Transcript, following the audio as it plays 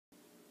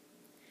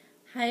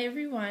Hi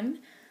everyone.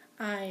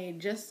 I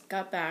just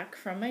got back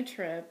from my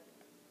trip.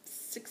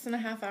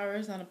 6.5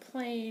 hours on a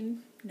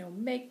plane, no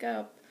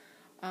makeup.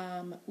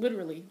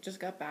 Literally just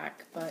got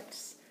back, but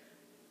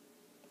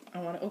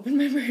I want to open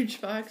my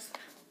Birchbox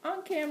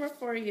on camera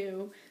for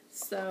you.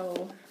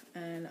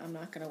 And I'm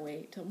not going to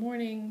wait till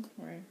morning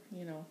where,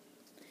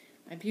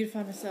 I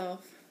beautify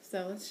myself.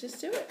 So let's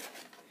just do it.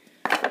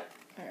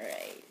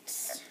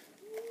 Alright.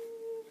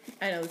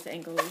 I know this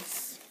angle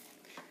is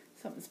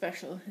something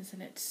special,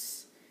 isn't it?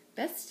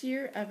 Best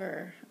year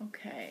ever.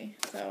 Okay,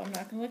 so I'm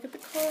not going to look at the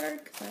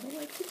card because I don't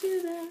like to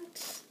do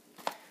that.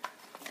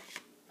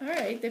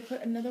 Alright, they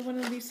put another one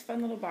of these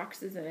fun little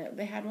boxes in it.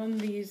 They had one of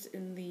these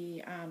in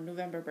the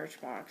November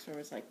Birchbox where it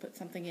was like put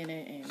something in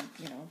it and,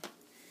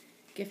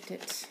 gift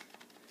it.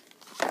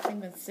 I think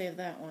I'm going to save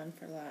that one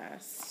for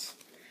last.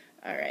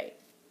 Alright,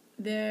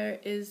 there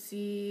is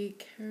the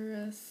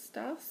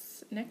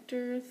Kerastas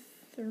Nectar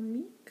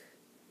Thermique.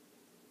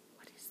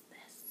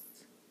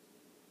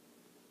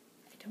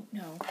 Don't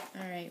know.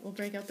 Alright, we'll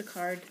break out the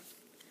card.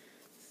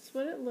 This is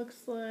what it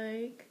looks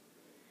like.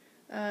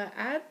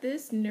 Add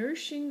this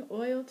nourishing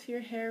oil to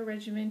your hair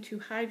regimen to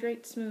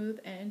hydrate, smooth,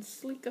 and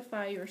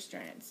sleekify your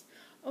strands.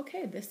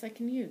 Okay, this I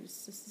can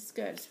use. This is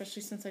good,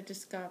 especially since I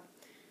just got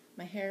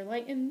my hair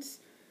lightened.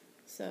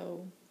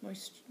 So,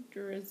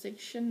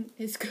 moisturization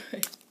is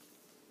good.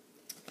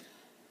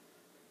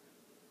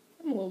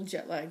 I'm a little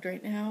jet lagged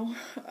right now.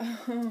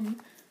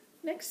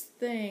 Next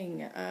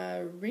thing,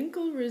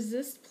 Wrinkle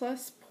Resist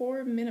Plus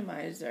Pore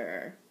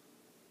Minimizer.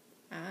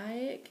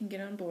 I can get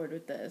on board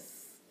with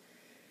this.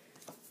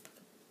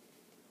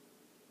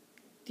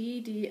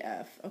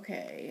 DDF,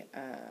 okay.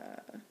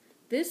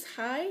 This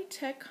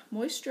high-tech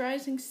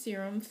moisturizing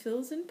serum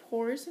fills in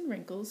pores and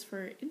wrinkles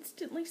for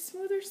instantly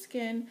smoother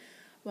skin,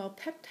 while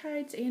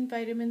peptides and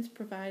vitamins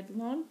provide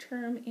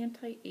long-term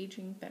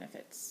anti-aging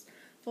benefits.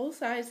 Full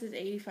size is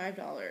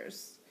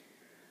 $85.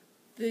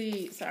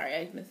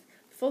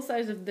 Full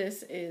size of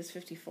this is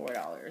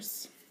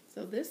 $54.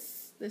 So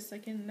this I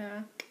can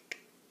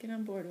get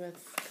on board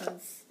with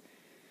because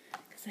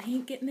I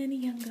ain't getting any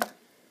younger.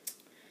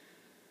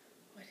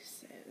 What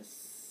is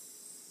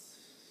this?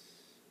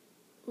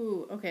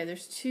 Ooh, okay,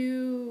 there's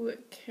two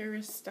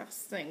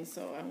Kerastas things,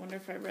 so I wonder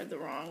if I read the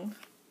wrong.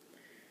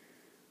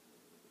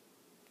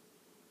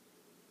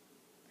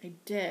 I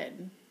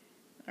did.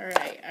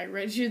 Alright, I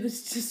read you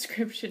this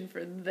description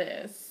for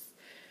this.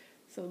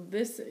 So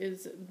this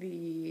is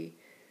the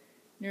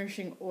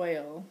nourishing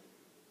oil.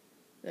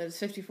 That is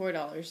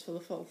 $54 for the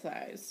full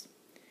size.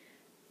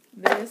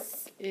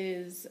 This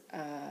is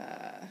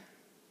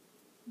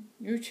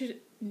Nutritive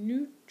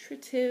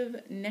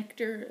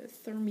Nectar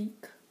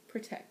Thermique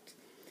Protect.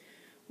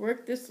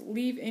 Work this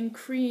leave-in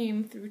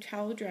cream through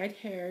towel-dried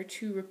hair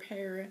to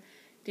repair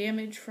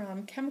damage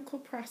from chemical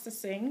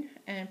processing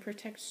and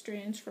protect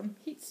strands from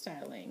heat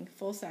styling.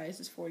 Full size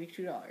is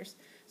 $42.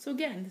 So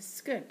again, this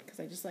is good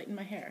because I just lightened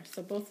my hair.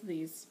 So both of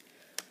these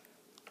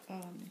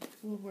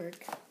will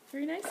work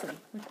very nicely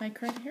with my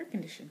current hair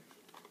condition.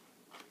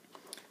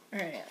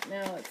 Alright,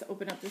 now let's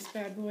open up this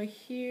bad boy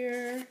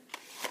here.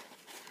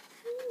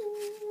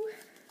 Ooh.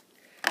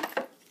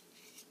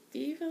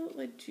 Viva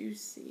La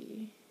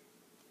Juicy.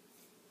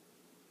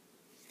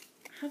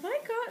 Have I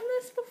gotten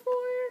this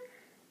before?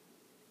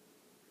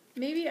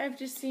 Maybe I've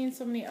just seen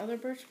so many other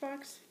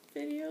Birchbox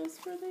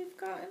videos where they've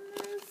gotten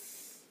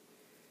this.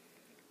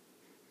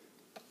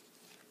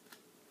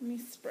 Let me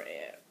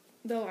spray it.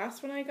 The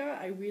last one I got,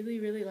 I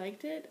really, really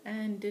liked it,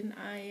 and didn't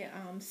I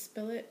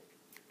spill it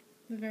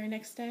the very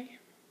next day?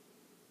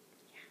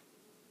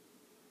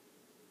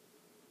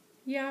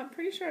 Yeah, I'm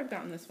pretty sure I've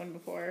gotten this one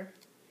before.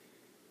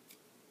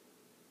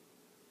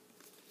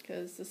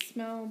 Because the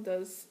smell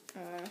does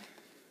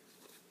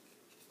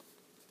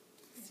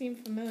seem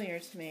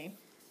familiar to me.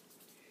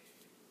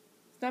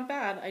 It's not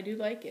bad, I do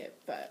like it,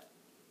 but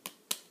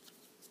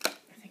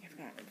I think I've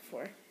gotten it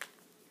before.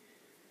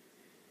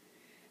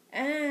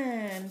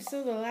 And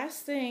so the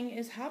last thing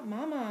is Hot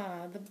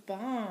Mama, the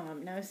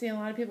bomb. Now I've seen a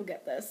lot of people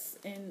get this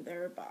in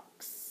their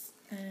box,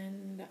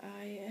 and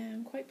I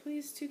am quite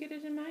pleased to get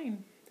it in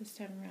mine this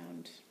time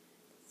around.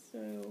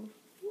 So,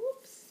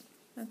 whoops,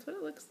 that's what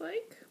it looks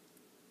like.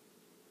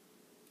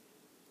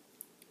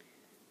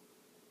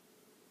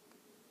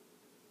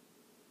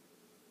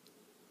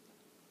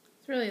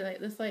 It's really light.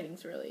 This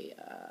lighting's really,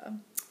 I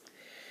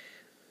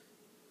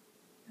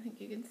think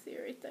you can see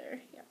it right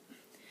there. Yeah.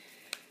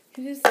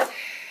 It is.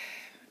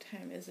 What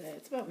time is it?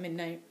 It's about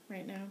midnight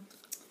right now.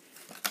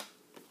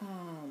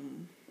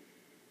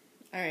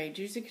 Alright,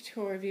 Juicy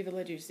Couture Viva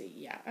La Juicy.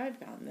 Yeah, I've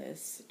gotten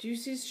this.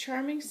 Juicy's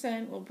charming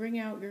scent will bring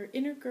out your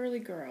inner girly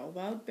girl.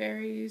 Wild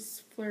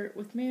berries flirt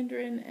with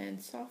mandarin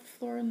and soft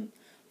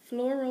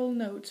floral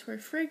notes for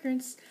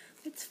fragrance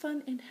that's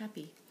fun and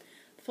happy.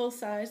 The full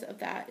size of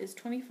that is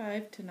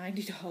 $25 to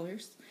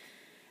 $90.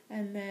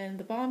 And then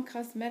the Balm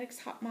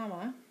Cosmetics Hot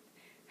Mama.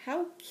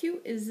 How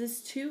cute is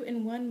this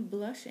 2-in-1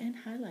 blush and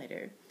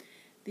highlighter?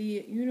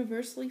 The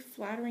universally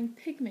flattering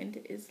pigment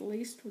is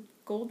laced with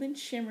golden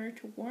shimmer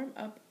to warm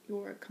up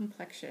your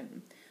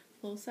complexion.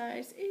 full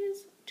size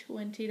is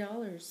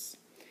 $20.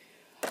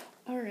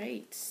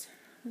 Alright,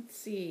 let's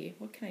see,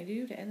 what can I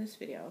do to end this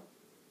video?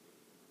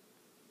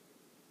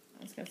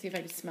 I was going to see if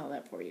I could smell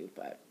that for you,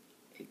 but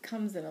it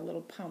comes in a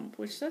little pump,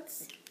 which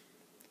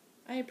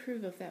I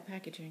approve of that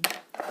packaging.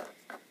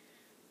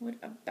 What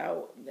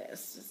about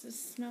this? Does this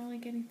smell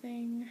like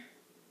anything?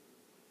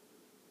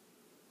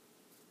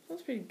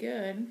 Smells pretty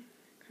good.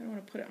 I kind of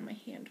want to put it on my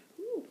hand.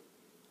 Ooh.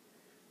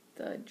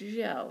 The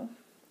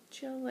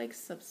gel-like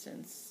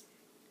substance.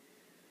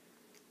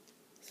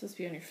 It's supposed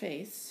to be on your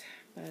face,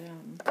 but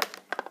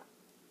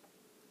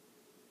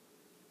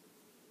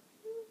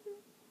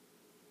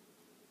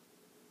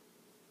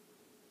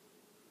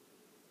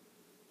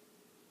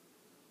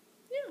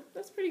yeah,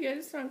 that's pretty good.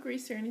 It's not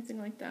greasy or anything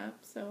like that,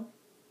 so.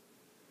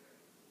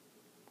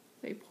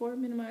 A pore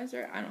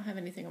minimizer. I don't have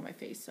anything on my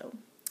face, so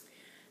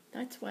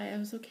that's why I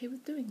was okay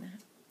with doing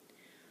that.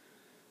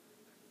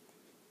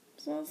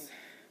 Smells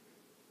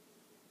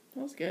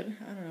good.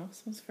 I don't know.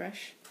 Smells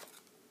fresh.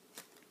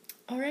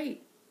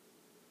 Alright.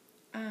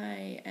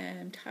 I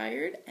am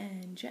tired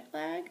and jet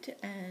lagged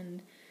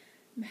and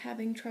I'm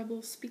having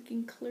trouble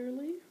speaking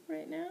clearly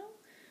right now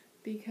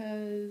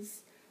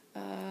because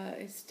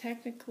it's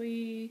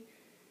technically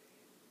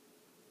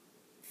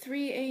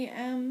 3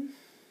 a.m.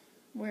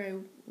 where I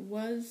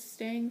was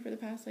staying for the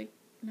past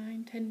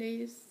 9-10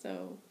 days,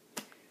 so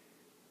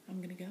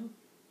I'm gonna go.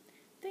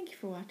 Thank you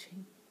for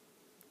watching.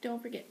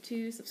 Don't forget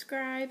to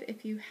subscribe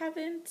if you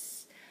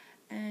haven't,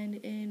 and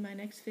in my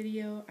next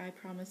video I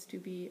promise to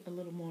be a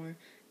little more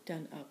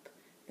done up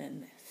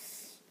than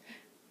this.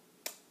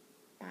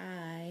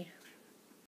 Bye.